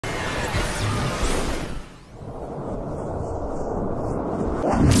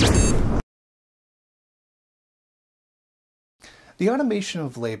The automation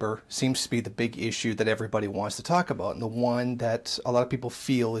of labor seems to be the big issue that everybody wants to talk about, and the one that a lot of people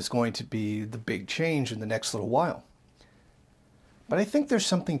feel is going to be the big change in the next little while. But I think there's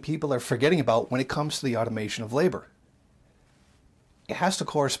something people are forgetting about when it comes to the automation of labor. It has to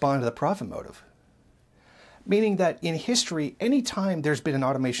correspond to the profit motive. Meaning that in history, any time there's been an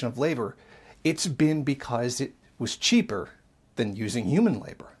automation of labor, it's been because it was cheaper than using human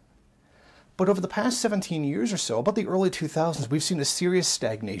labor. But over the past 17 years or so, about the early 2000s, we've seen a serious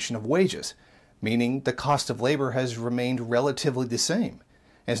stagnation of wages, meaning the cost of labor has remained relatively the same,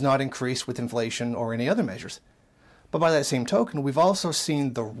 and has not increased with inflation or any other measures. But by that same token, we've also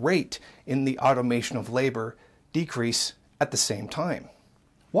seen the rate in the automation of labor decrease at the same time.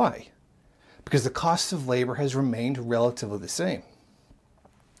 Why? Because the cost of labor has remained relatively the same.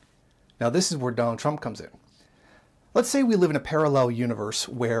 Now this is where Donald Trump comes in. Let's say we live in a parallel universe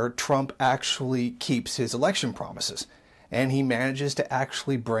where Trump actually keeps his election promises and he manages to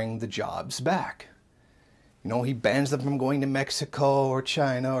actually bring the jobs back. You know, he bans them from going to Mexico or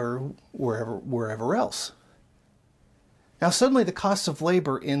China or wherever else. Now suddenly the cost of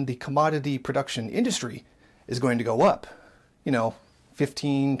labor in the commodity production industry is going to go up. You know,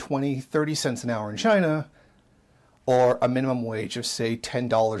 15, 20, 30 cents an hour in China, or a minimum wage of, say,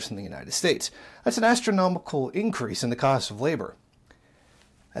 $10 in the United States. That's an astronomical increase in the cost of labor.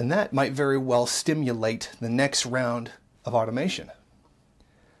 And that might very well stimulate the next round of automation.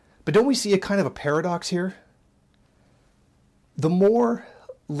 But don't we see a kind of a paradox here? The more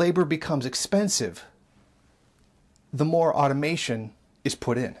labor becomes expensive, the more automation is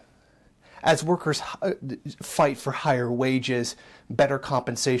put in. As workers fight for higher wages, better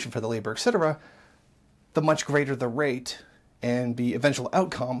compensation for the labor, etc., the much greater the rate and the eventual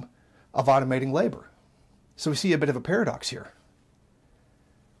outcome of automating labor. So we see a bit of a paradox here.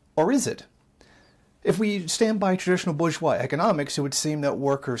 Or is it? If we stand by traditional bourgeois economics, it would seem that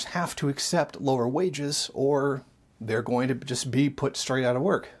workers have to accept lower wages or they're going to just be put straight out of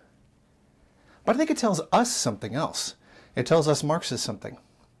work. But I think it tells us something else. It tells us Marxists something.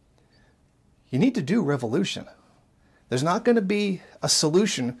 You need to do revolution. There's not going to be a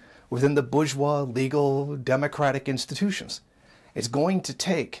solution within the bourgeois, legal, democratic institutions. It's going to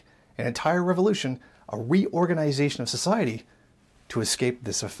take an entire revolution, a reorganization of society, to escape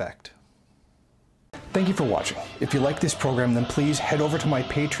this effect. Thank you for watching. If you like this program, then please head over to my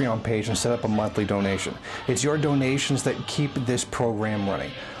Patreon page and set up a monthly donation. It's your donations that keep this program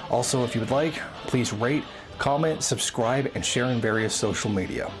running. Also, if you would like, please rate, comment, subscribe, and share in various social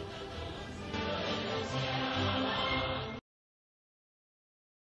media.